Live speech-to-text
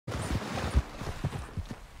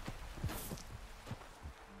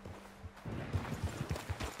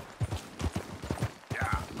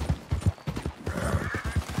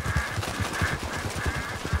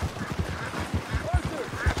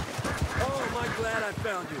glad I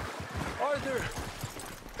found you. Arthur,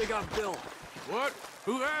 they got Bill. What?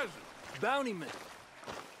 Who has it? Bountymen.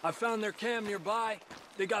 I found their camp nearby.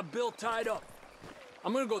 They got Bill tied up.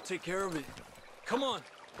 I'm gonna go take care of it. Come on.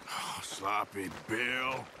 Oh, sloppy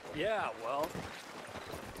Bill. Yeah, well...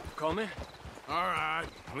 Coming? All right,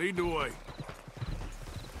 lead the way.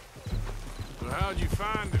 So how'd you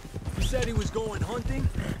find him? He said he was going hunting.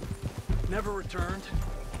 Never returned.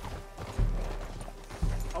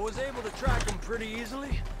 I was able to track him pretty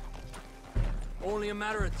easily. Only a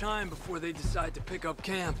matter of time before they decide to pick up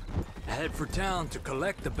camp and head for town to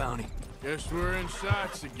collect the bounty. Guess we're in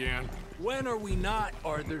sights again. When are we not,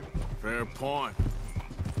 Arthur? Fair point.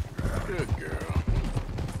 Good girl.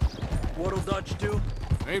 What'll Dutch do?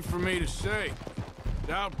 Ain't for me to say.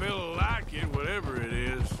 Doubt Bill'll like it, whatever it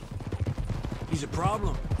is. He's a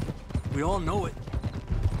problem. We all know it.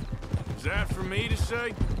 Is that for me to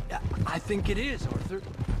say? I think it is, Arthur.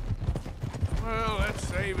 Well, let's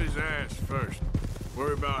save his ass first.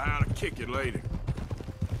 Worry about how to kick it later.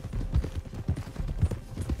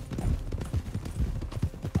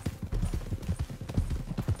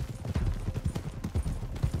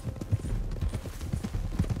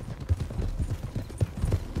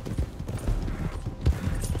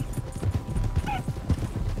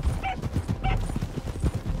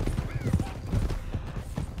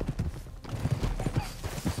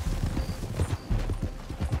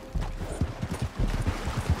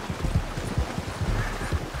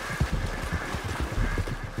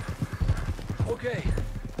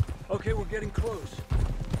 Okay, we're getting close.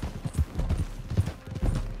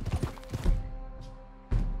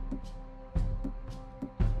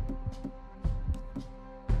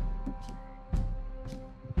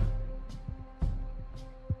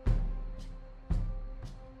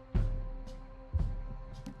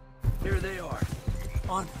 Here they are,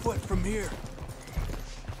 on foot from here.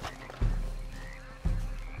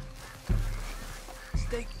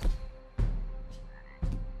 Stay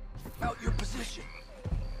out your position.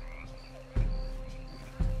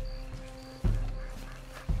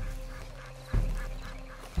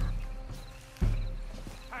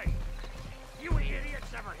 Hey, you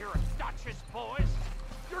idiots ever hear of Dutch's boys?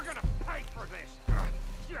 You're gonna pay for this.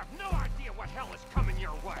 You have no idea what hell is coming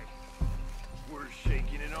your way. We're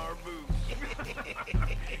shaking in our boots.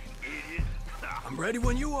 Idiot. I'm ready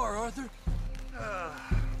when you are, Arthur.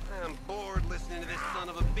 I'm bored listening to this son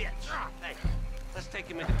of a bitch. Hey, let's take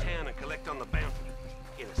him into town and collect on the bounty.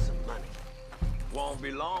 Get us some money. Won't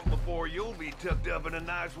be long before you'll be tucked up in a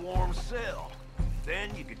nice warm cell.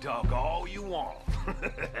 Then you can talk all you want.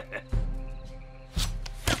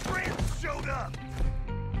 Your friends showed up!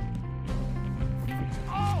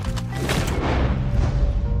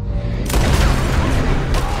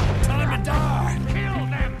 Time to die! Kill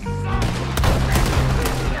them, son!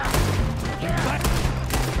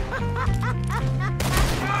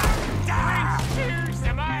 Cheers,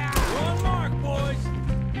 am I out? One mark, boys!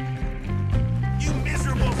 You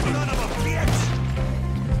miserable son of a bitch!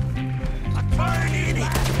 A darn idiot!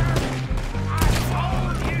 I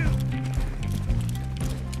told you!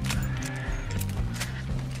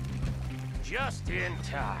 Just in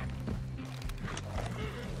time.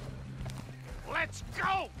 Let's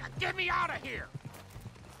go! Get me out of here!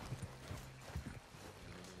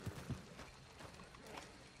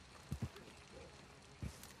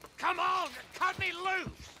 Come on! Cut me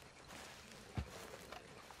loose!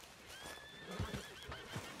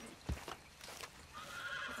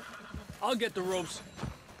 I'll get the ropes.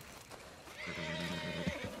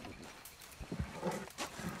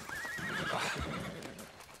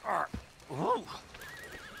 Whoa.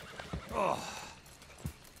 Oh.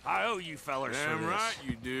 I owe you fellers for Damn this. right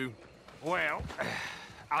you do. Well,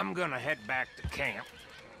 I'm gonna head back to camp,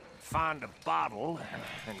 find a bottle,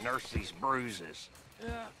 and nurse these bruises.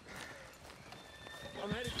 Yeah. I'm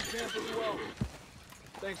headed to camp as well.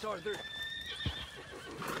 Thanks, Arthur.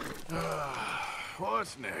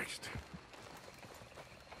 What's next?